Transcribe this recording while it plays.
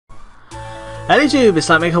Hey YouTube, it's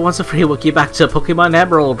Nightmaker123. We'll get back to Pokemon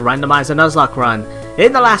Emerald Randomizer Nuzlocke run.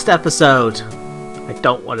 In the last episode, I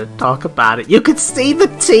don't want to talk about it. You could see the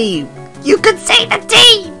team! You could see the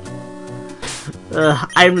team!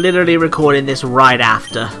 I'm literally recording this right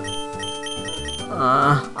after.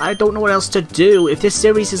 I don't know what else to do. If this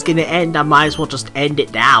series is going to end, I might as well just end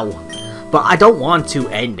it now. But I don't want to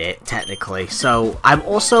end it, technically. So,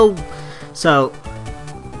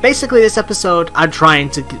 basically this episode, I'm trying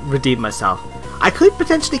to redeem myself. I could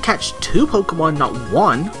potentially catch 2 Pokemon, not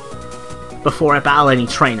 1, before I battle any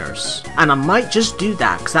trainers. And I might just do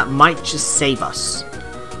that, because that might just save us.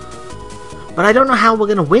 But I don't know how we're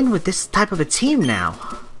going to win with this type of a team now.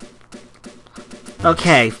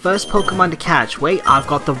 Okay, first Pokemon to catch. Wait, I've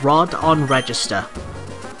got the rod on register.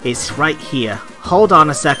 It's right here. Hold on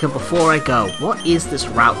a second before I go. What is this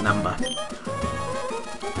route number?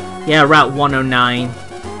 Yeah, Route 109.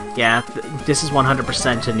 Yeah, this is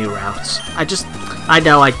 100% a new route. I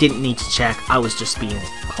know I didn't need to check. I was just being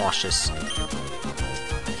cautious.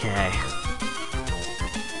 Okay.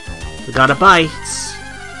 We got a bite.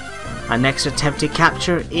 Our next attempted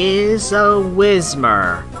capture is a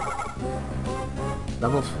Whismur.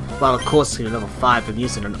 Well, of course, level 5. I'm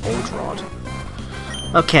using an old rod.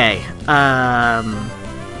 Okay. Can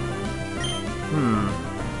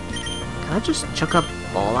I just chuck a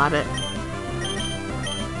ball at it?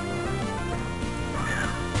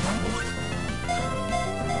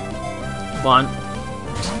 One.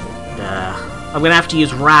 I'm gonna have to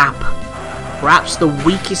use Wrap. Wrap's the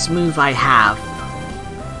weakest move I have.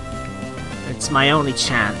 It's my only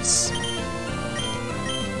chance.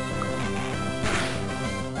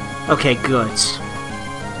 Okay, good.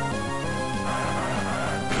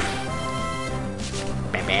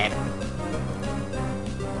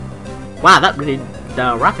 Wow, that really...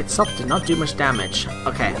 the Wrap itself did not do much damage.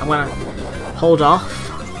 Okay, I'm gonna hold off.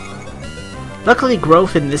 Luckily,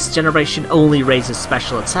 growth in this generation only raises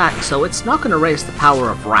special attack, so it's not going to raise the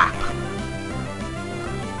power of Wrap.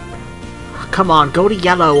 Come on, go to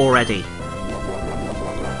yellow already.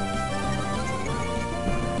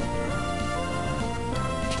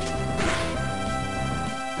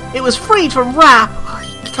 It was freed from Wrap! Oh,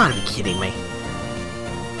 you gotta be kidding me.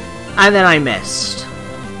 And then I missed.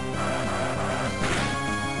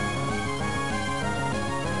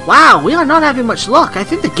 Wow, we are not having much luck. I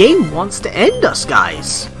think the game wants to end us,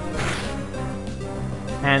 guys.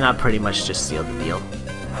 And I pretty much just sealed the deal.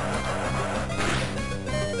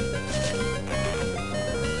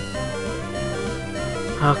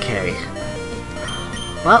 Okay.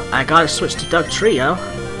 Well, I gotta switch to Doug Trio.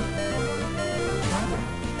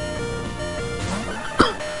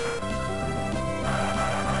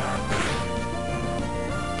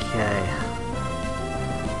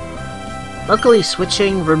 Luckily,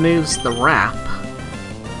 switching removes the Wrap.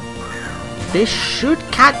 This should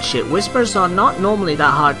catch it. Whispers are not normally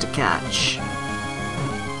that hard to catch.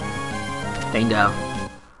 Bingo.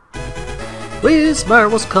 Whismur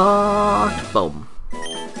was caught! Boom.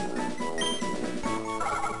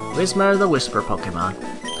 Whismur the Whisper Pokemon.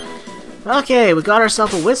 Okay, we got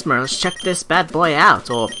ourselves a Whismur. Let's check this bad boy out.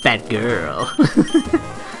 Or bad girl.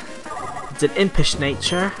 It's an impish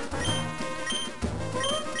nature.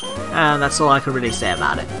 And that's all I can really say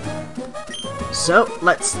about it. So,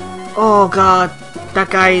 let's... oh god, that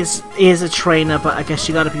guy is a trainer, but I guess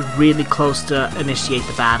you gotta be really close to initiate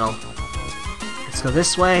the battle. Let's go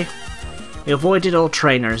this way. We avoided all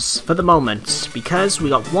trainers, for the moment, because we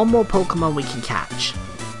got 1 more Pokemon we can catch.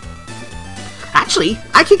 Actually,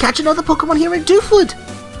 I can catch another Pokemon here in Doofwood!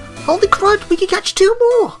 Holy crud, we can catch 2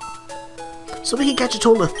 more! So we can catch a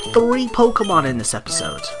total of 3 Pokemon in this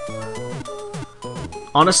episode.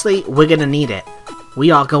 Honestly, we're gonna need it.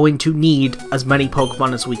 We are going to need as many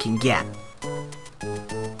Pokemon as we can get.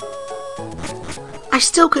 I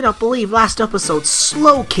still cannot believe last episode's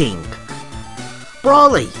Slowking!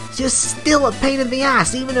 Brawly, just still a pain in the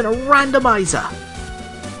ass, even in a randomizer!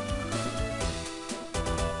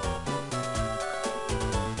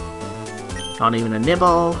 Not even a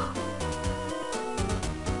nibble.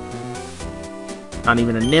 Not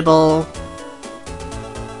even a nibble.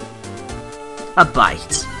 A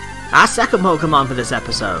bite. Our second Pokemon for this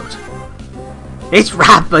episode. It's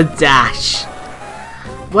Rapidash.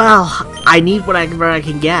 Well, I need whatever I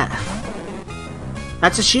can get.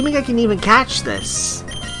 That's assuming I can even catch this.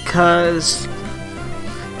 Because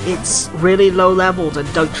it's really low leveled and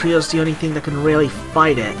Doug Trio's the only thing that can really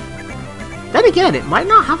fight it. Then again, it might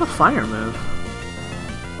not have a fire move.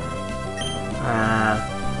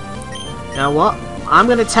 You know what? I'm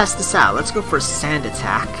gonna test this out. Let's go for a sand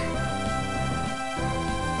attack.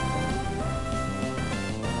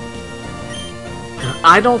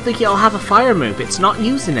 I don't think it'll have a fire move. It's not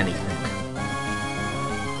using anything.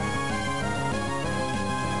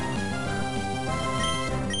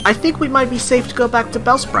 I think we might be safe to go back to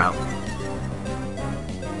Bellsprout.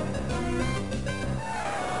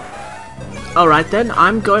 Alright then,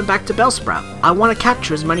 I'm going back to Bellsprout. I want to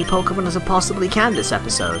capture as many Pokemon as I possibly can this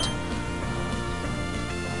episode.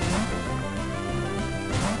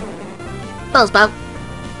 Bellsprout.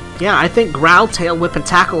 Yeah, I think Growl, Tail Whip, and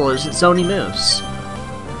Tackle is its only moves.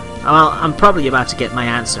 Well, I'm probably about to get my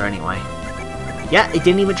answer anyway. Yeah, it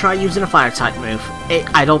didn't even try using a Fire-type move.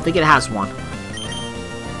 I don't think it has one.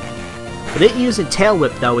 But it using Tail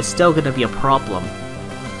Whip, though, is still going to be a problem.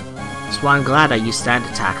 That's why I'm glad I used Stand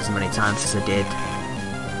Attack as many times as I did.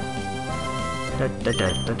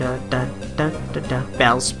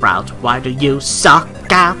 Bellsprout, why do you suck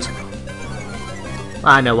out?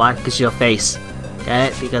 I know why, because your face.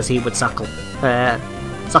 Get it? Because he would suckle.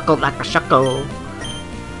 Suckle like a shuckle.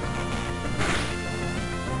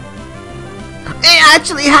 It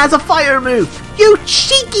actually has a fire move! You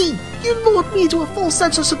cheeky! You lured me into a false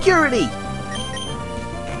sense of security!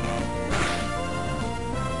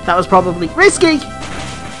 That was probably risky!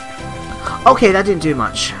 Okay, that didn't do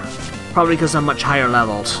much. Probably because I'm much higher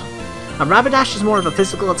leveled. And Rapidash is more of a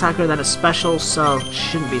physical attacker than a special, so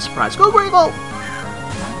shouldn't be surprised. Go Great Ball!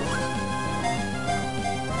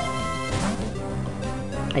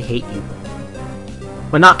 I hate you.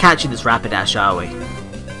 We're not catching this Rapidash, are we?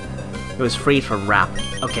 It was freed from Rap.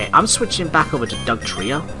 Okay, I'm switching back over to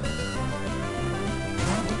Dugtrio.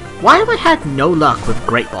 Why have I had no luck with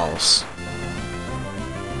Great Balls?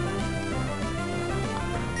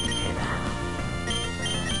 Okay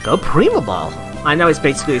then. Go Prima Ball! I know it's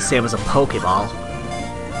basically the same as a Pokeball.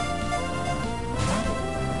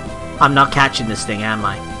 I'm not catching this thing, am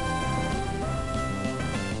I?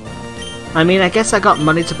 I mean, I guess I got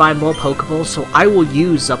money to buy more Pokeballs, so I will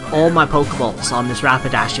use up all my Pokeballs on this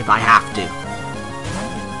Rapidash if I have to.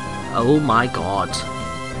 Oh my god.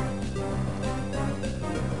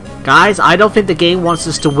 Guys, I don't think the game wants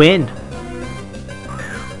us to win.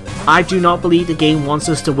 I do not believe the game wants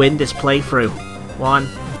us to win this playthrough. 1,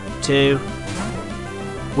 2...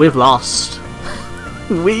 We've lost.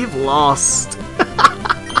 We've lost.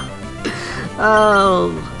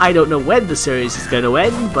 Oh, I don't know when the series is going to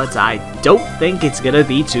end, but I don't think it's going to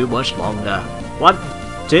be too much longer. 1,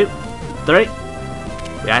 2, 3.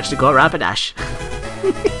 We actually got Rapidash.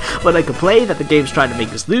 When I complain that the game's trying to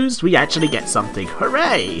make us lose, we actually get something.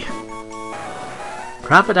 Hooray!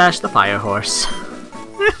 Rapidash the Fire Horse.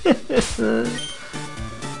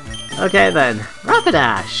 Okay then,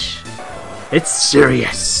 Rapidash. It's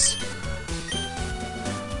serious.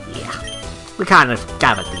 Yeah, we kind of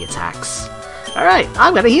gathered the attacks. Alright,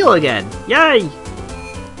 I'm gonna heal again! Yay!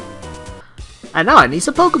 And now I need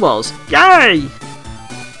some Pokeballs! Yay!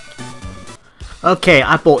 Okay,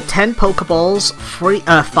 I bought 10 Pokeballs,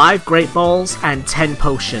 5 Great Balls, and 10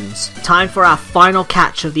 Potions. Time for our final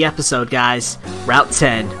catch of the episode, guys. Route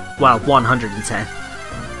 10. Well, 110.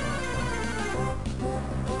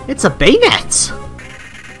 It's a Bayonet!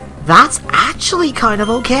 That's actually kind of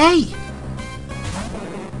okay!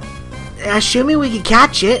 Assuming we can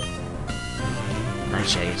catch it.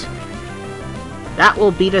 Nightshade. That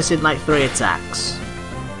will beat us in like 3 attacks.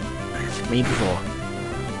 Maybe 4.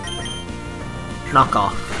 Knock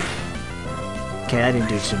off. Okay, that didn't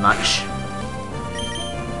do too much.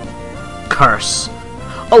 Curse.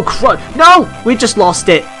 Oh crud! No! We just lost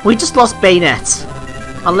it! We just lost Bayonet.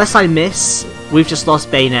 Unless I miss, we've just lost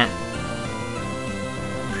Bayonet.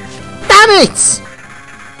 Damn it!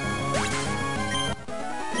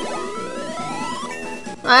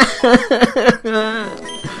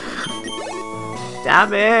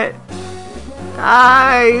 Damn it!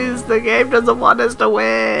 Guys, the game doesn't want us to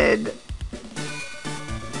win!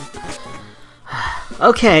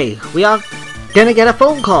 Okay, we are gonna get a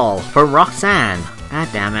phone call from Roxanne. God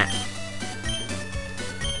damn it.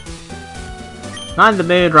 Not in the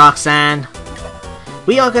mood, Roxanne.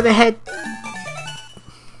 We are gonna head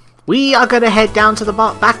down to the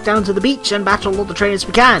back down to the beach and battle all the trainers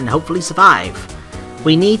we can. Hopefully survive.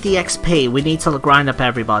 We need the XP. We need to grind up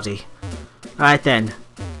everybody. Alright then.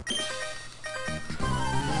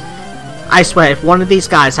 I swear, if one of these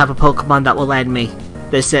guys have a Pokemon that will end me,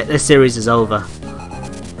 this series is over.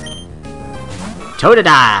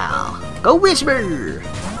 Totodile! Go Whisper!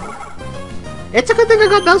 It's a good thing I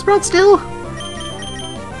got Bellsprout still.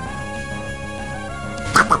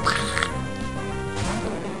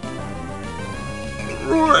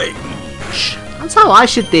 Rage! That's how I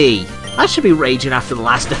should be. I should be raging after the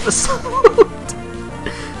last episode.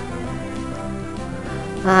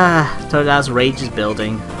 Totodile's rage is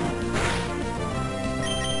building.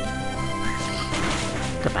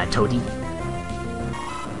 Goodbye, Toadie.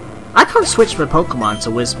 I can't switch my Pokemon to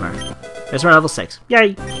Whismur. Whismur level 6.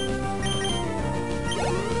 Yay!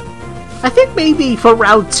 I think maybe for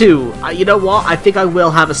round 2, you know what? I think I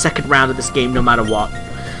will have a second round of this game no matter what.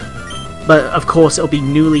 But of course it'll be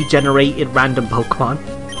newly generated random Pokemon.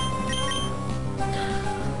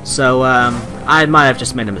 So, I might have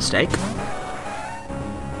just made a mistake.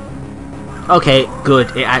 Okay,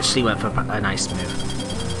 good. It actually went for a nice move.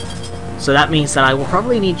 So that means that I will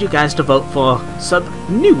probably need you guys to vote for some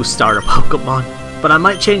new starter Pokemon. But I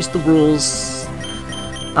might change the rules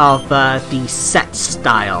of the set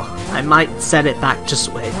style. I might set it back to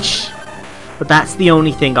Switch. But that's the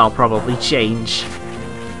only thing I'll probably change.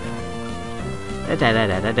 Okay,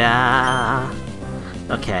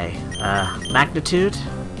 magnitude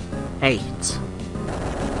 8.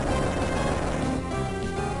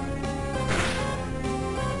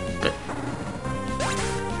 Good.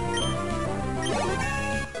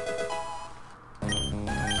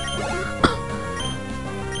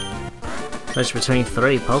 Switch between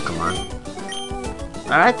 3 Pokemon.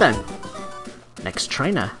 Alright then. Next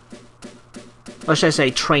trainer. Or should I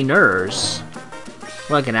say trainers?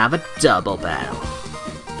 We're gonna have a double battle.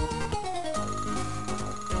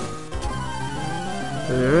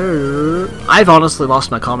 I've honestly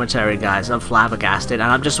lost my commentary, guys. I'm flabbergasted,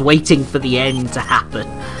 and I'm just waiting for the end to happen.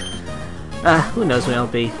 Who knows where it'll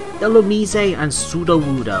be? Illumise and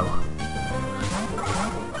Sudowoodo.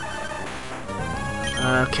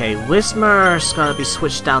 Okay, Whismur's gotta be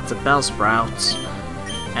switched out to Bellsprout.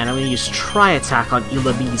 And I'm gonna use Tri-Attack on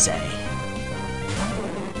Illumise.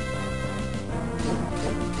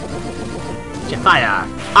 Fire!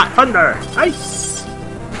 Hot thunder! Ice!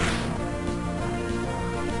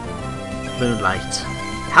 Moonlight.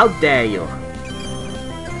 How dare you!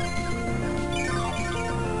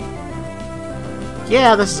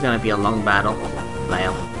 Yeah, this is gonna be a long battle.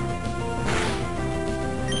 Flail.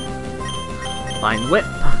 Fine Whip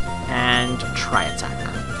and Tri-Attack.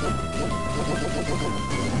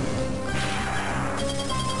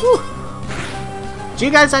 Do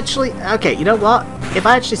you guys actually... Okay, you know what? If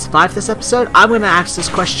I actually survive this episode, I'm going to ask this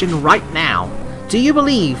question right now. Do you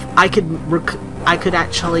believe I could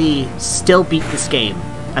actually still beat this game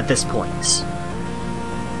at this point?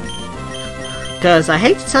 Because I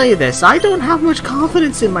hate to tell you this, I don't have much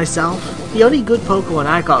confidence in myself. The only good Pokemon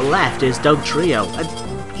I got left is Dugtrio. And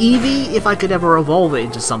Eevee, if I could ever evolve it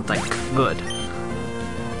into something good.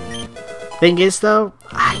 Thing is though,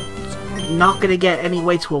 I'm not going to get any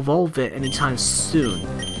way to evolve it anytime soon.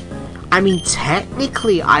 I mean,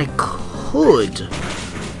 technically I could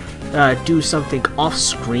do something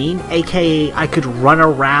off-screen, aka I could run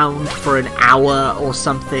around for an hour or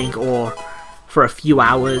something, or for a few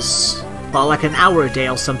hours, well, like an hour a day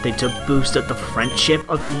or something, to boost up the friendship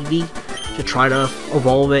of Eevee, to try to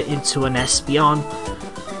evolve it into an Espeon.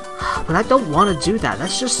 But I don't want to do that,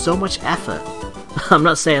 that's just so much effort. I'm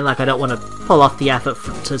not saying like I don't want to pull off the effort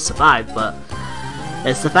to survive, but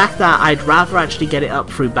it's the fact that I'd rather actually get it up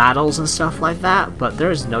through battles and stuff like that, but there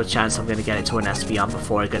is no chance I'm going to get it to an Espeon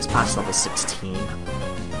before it gets past level 16.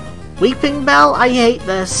 Weeping Bell? I hate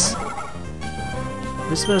this!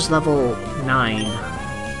 This was level 9.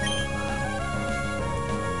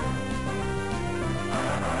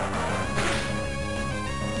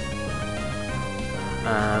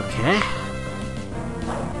 Okay.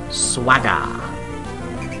 Swagger.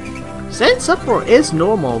 Since Uproar is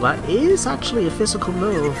normal, that is actually a physical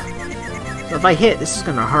move. So if I hit, this is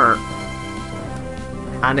gonna hurt.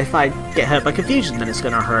 And if I get hurt by confusion, then it's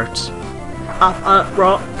gonna hurt.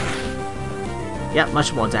 Uproar. Yep,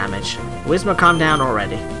 much more damage. Whismur, calm down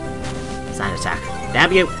already. Side attack.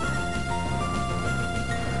 Dab you!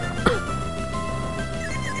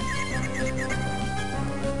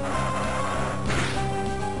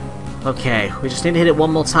 Okay, we just need to hit it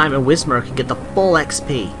one more time and Whismur can get the full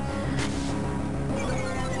XP.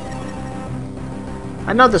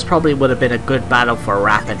 I know this probably would have been a good battle for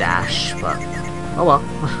Rapidash, but oh well.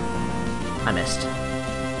 I missed.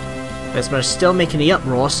 Whismur's still making the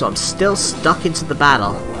Uproar, so I'm still stuck into the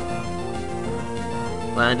battle.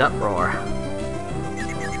 Learned Uproar.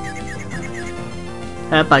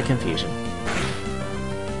 By confusion.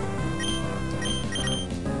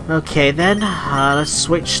 Okay then, let's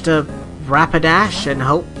switch to Rapidash and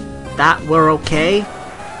hope that we're okay.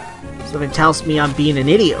 Something tells me I'm being an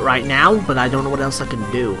idiot right now, but I don't know what else I can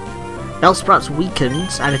do. Bellsprout's weakened,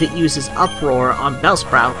 and if it uses Uproar on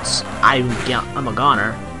Bellsprout, I'm a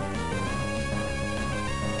goner.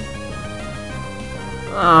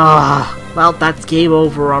 Well, that's game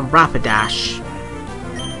over on Rapidash.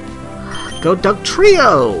 Go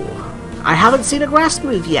Dugtrio! I haven't seen a grass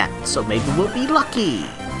move yet, so maybe we'll be lucky.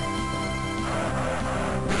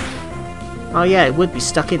 Oh yeah, it would be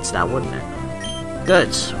stuck into that, wouldn't it?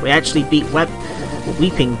 Good. We actually beat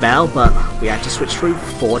Weeping Bell, but we had to switch through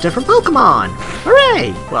 4 different Pokemon!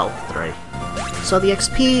 Hooray! Well, 3. So the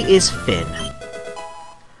XP is Finn.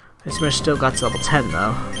 This Smash still got to level 10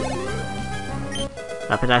 though.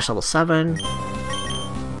 Rapidash level 7.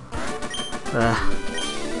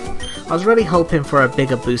 I was really hoping for a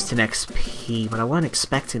bigger boost in XP, but I wasn't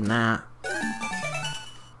expecting that.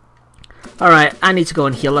 Alright, I need to go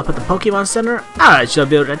and heal up at the Pokemon Center. I shall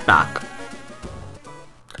be right back.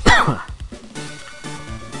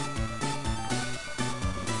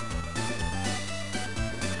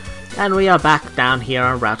 And we are back down here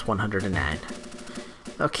on Route 109.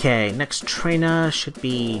 Okay, next trainer should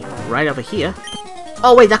be right over here.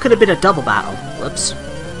 Oh wait, that could have been a double battle. Whoops.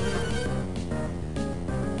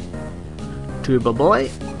 Turbo Boy.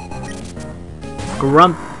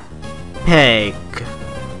 Grumpig.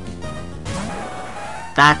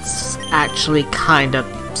 That's actually kind of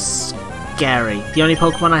scary. The only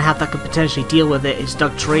Pokemon I have that could potentially deal with it is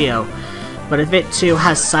Dugtrio. But if it too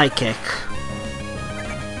has Psychic...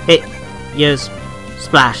 Hit, use,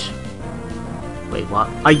 splash. Wait, what?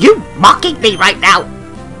 Are you mocking me right now?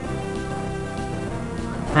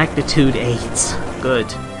 Magnitude 8. Good.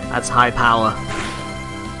 That's high power.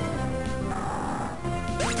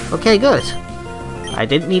 Okay, good. I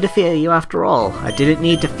didn't need to fear you after all. I didn't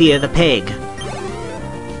need to fear the pig.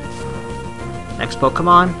 Next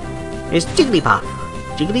Pokemon is Jigglypuff.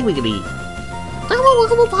 Jiggly Wiggly.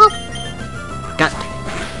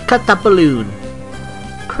 Cut that balloon.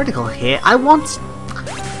 Critical hit. I want...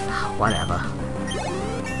 Whatever.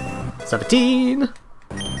 17.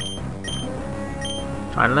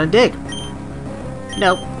 Trying to learn Dig.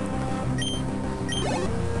 Nope.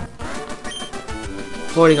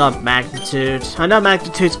 Voiding on Magnitude. I know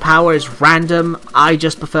Magnitude's power is random. I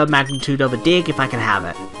just prefer Magnitude over Dig if I can have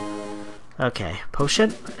it. Okay,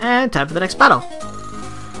 potion, and time for the next battle.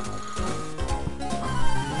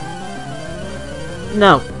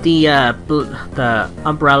 No, the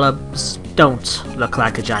umbrellas don't look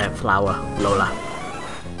like a giant flower, Lola.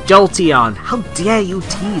 Jolteon, how dare you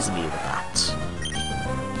tease me with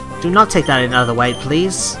that? Do not take that another way,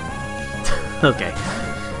 please. Okay.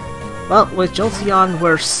 Well, with Jolteon,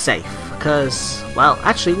 we're safe, because, well,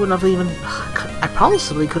 actually, wouldn't have even... I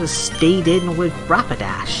possibly could have stayed in with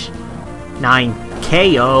Rapidash. 9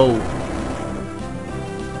 KO.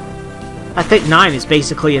 I think 9 is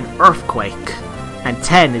basically an Earthquake, and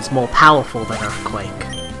 10 is more powerful than Earthquake.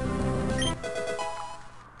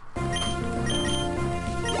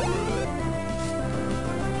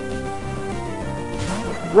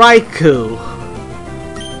 Raikou.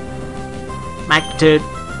 Magnitude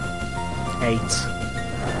 8.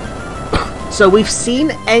 So we've seen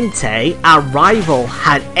Entei, our rival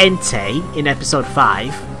had Entei in episode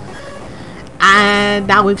 5, and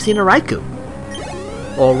now we've seen a Raikou.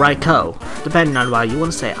 Or Raikou, depending on how you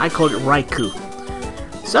want to say it. I call it Raikou.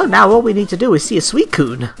 So now all we need to do is see a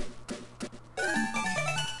Suicune.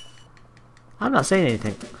 I'm not saying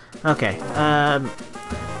anything. Okay,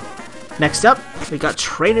 next up, we got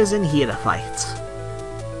trainers in here to fight.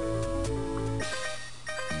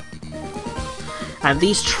 And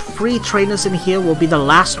these 3 trainers in here will be the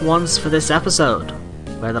last ones for this episode,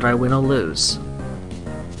 whether I win or lose.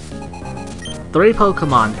 3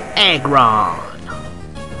 Pokemon, Aggron.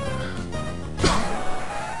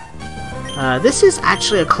 This is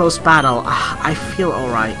actually a close battle. I feel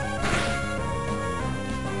alright.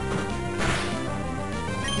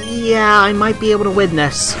 Yeah, I might be able to win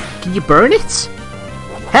this. Can you burn it?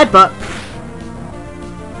 Headbutt!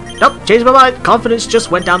 Nope, changed my mind. Confidence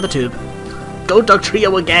just went down the tube. Go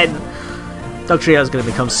Dugtrio again! Dugtrio is going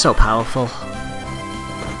to become so powerful.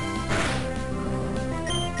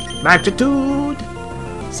 Magnitude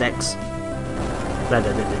 6.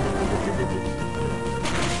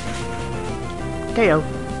 KO.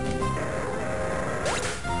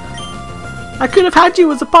 I could have had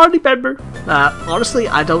you as a party member. Honestly,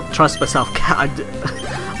 I don't trust myself.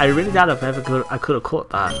 I really doubt if I could have caught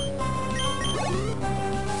that.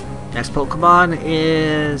 Next Pokemon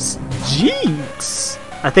is Jinx.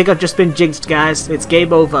 I think I've just been jinxed, guys. It's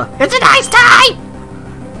game over. It's a nice time.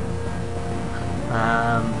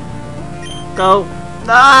 Go.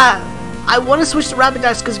 I want to switch to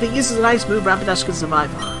Rapidash because if it uses an ice move, Rapidash can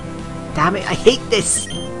survive. Damn it! I hate this.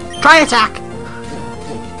 Try attack.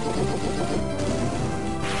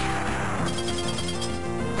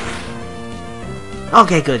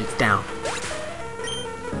 Okay, good. It's down.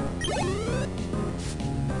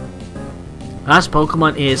 Last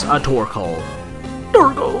Pokemon is a Torkoal.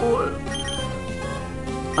 Torkoal!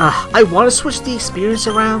 I want to switch the experience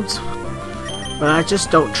around, but I just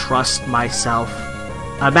don't trust myself.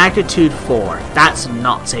 Magnitude 4. That's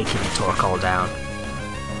not taking the Torkoal down.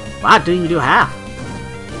 Wow, I didn't even do half.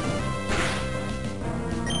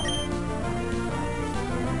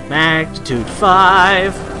 Magnitude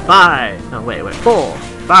 5. 5. No, wait. 4.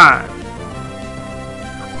 5.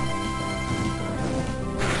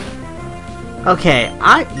 Okay,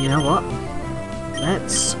 you know what?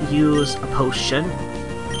 Let's use a potion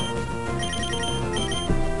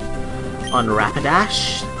on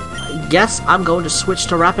Rapidash. I guess I'm going to switch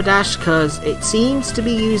to Rapidash because it seems to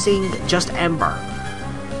be using just Ember.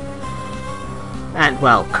 And,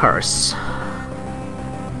 well, Curse.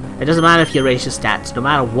 It doesn't matter if you raise your stats, no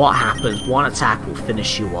matter what happens, one attack will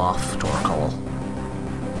finish you off, Torkoal.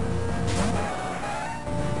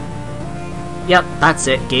 Yep, that's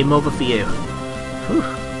it. Game over for you. Whew.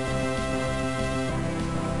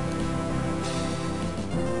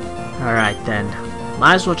 Alright then.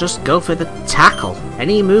 Might as well just go for the tackle.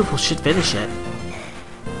 Any move should finish it.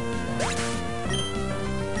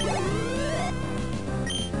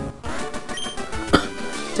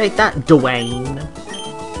 Take that, Dwayne.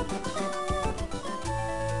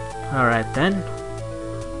 Alright then.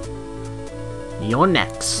 You're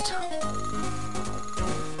next.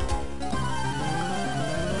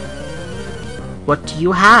 What do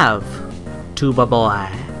you have, Tuba Boy?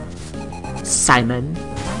 Simon?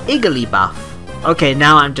 Igglybuff. Okay,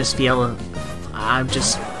 now I'm just feeling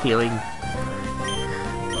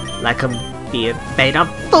like I'm being made a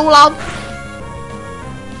fool of.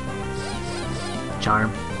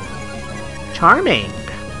 Charm. Charming.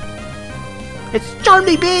 It's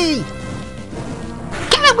Charmy Bee!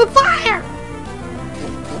 Get it with fire!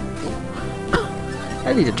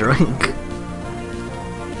 I need a drink.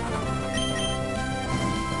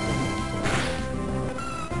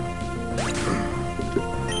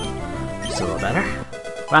 Just a little better.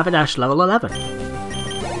 Rapidash level 11.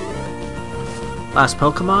 Last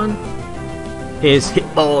Pokemon is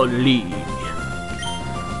Hitmonlee.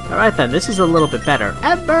 Alright then, this is a little bit better.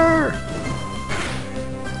 Ember!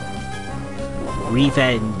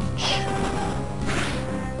 Revenge.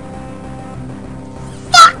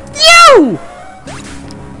 Fuck you!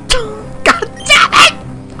 God damn it!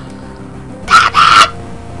 Damn it!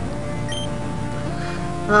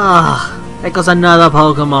 Ah, there goes another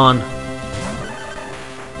Pokemon.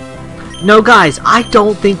 No guys, I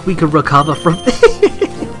don't think we can recover from this.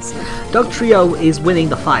 Dugtrio is winning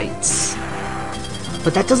the fights.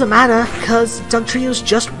 But that doesn't matter, cause Dugtrio's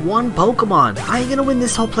just one Pokemon. I ain't gonna win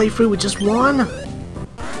this whole playthrough with just one.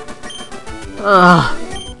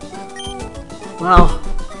 Well,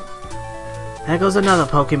 there goes another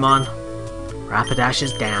Pokemon. Rapidash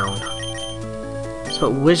is down. Let's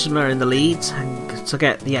put Whismur in the lead and to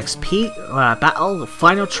get the XP. Battle the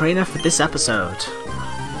final trainer for this episode.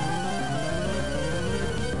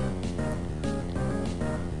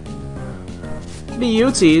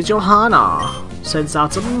 Beauty Johanna sends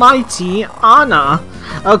out a mighty Anna.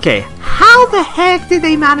 Okay, how the heck did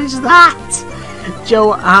they manage that?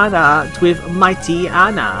 Johanna with mighty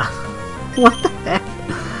Anna. What the heck?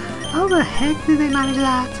 How the heck did they manage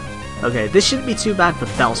that? Okay, this shouldn't be too bad for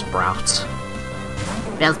Bellsprout.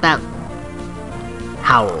 Bellsprout.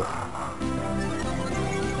 Howl.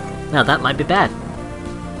 Now that might be bad.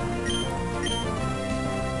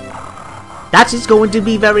 That is going to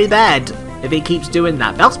be very bad if it keeps doing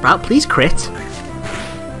that. Bellsprout, please crit.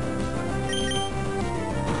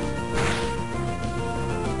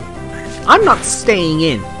 I'm not staying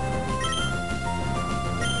in.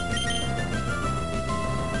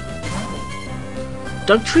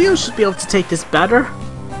 Dugtrio should be able to take this better.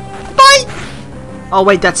 Bye! Oh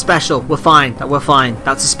wait, that's special. We're fine. We're fine.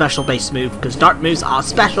 That's a special based move, because dark moves are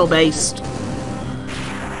special based.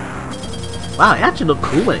 Wow, it actually looked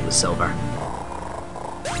cool when it was silver.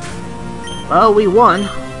 Well, we won.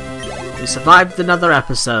 We survived another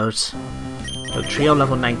episode. Dugtrio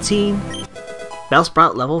level 19.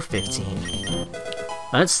 Bellsprout level 15.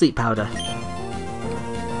 Let's sleep powder.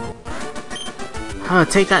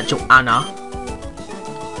 Take that, Joanna.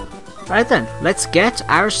 Right then, let's get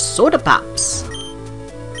our soda pops.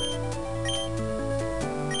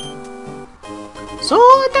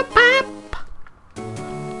 Soda pop!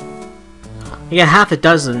 You get half a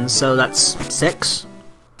dozen, so that's 6.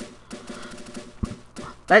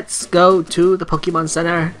 Let's go to the Pokemon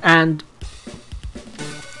Center and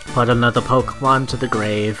put another Pokemon to the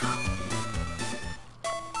grave.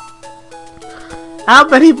 How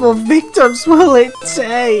many more victims will it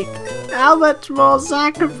take? How much more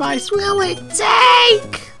sacrifice will it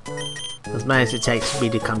take? As many as it takes for me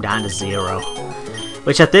to come down to 0.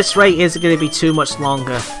 Which at this rate isn't going to be too much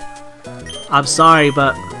longer. I'm sorry,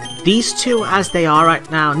 but these two as they are right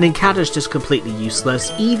now, Nincada's just completely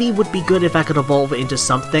useless. Eevee would be good if I could evolve it into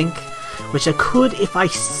something, which I could if I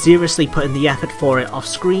seriously put in the effort for it off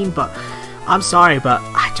screen, but I'm sorry, but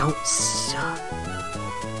I don't...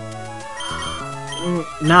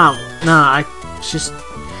 No, I just...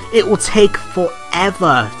 It will take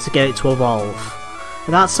forever to get it to evolve.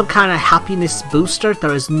 Without some kind of happiness booster,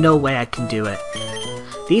 there is no way I can do it.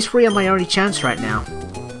 These three are my only chance right now.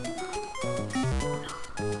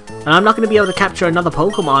 And I'm not going to be able to capture another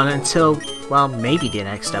Pokemon until, well, maybe the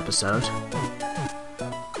next episode.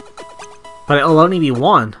 But it'll only be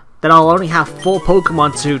one. Then I'll only have 4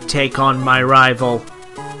 Pokemon to take on my rival.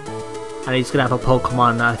 And he's going to have a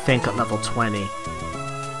Pokemon, I think, at level 20.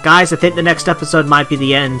 Guys, I think the next episode might be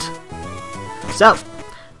the end. So,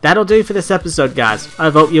 that'll do for this episode, guys. I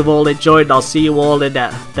hope you've all enjoyed, and I'll see you all in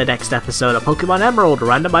the next episode of Pokemon Emerald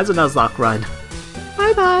Randomizer Nuzlocke run.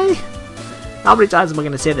 Bye-bye! How many times am I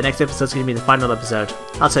going to say the next episode's going to be the final episode?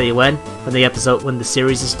 I'll tell you when the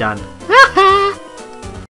series is done.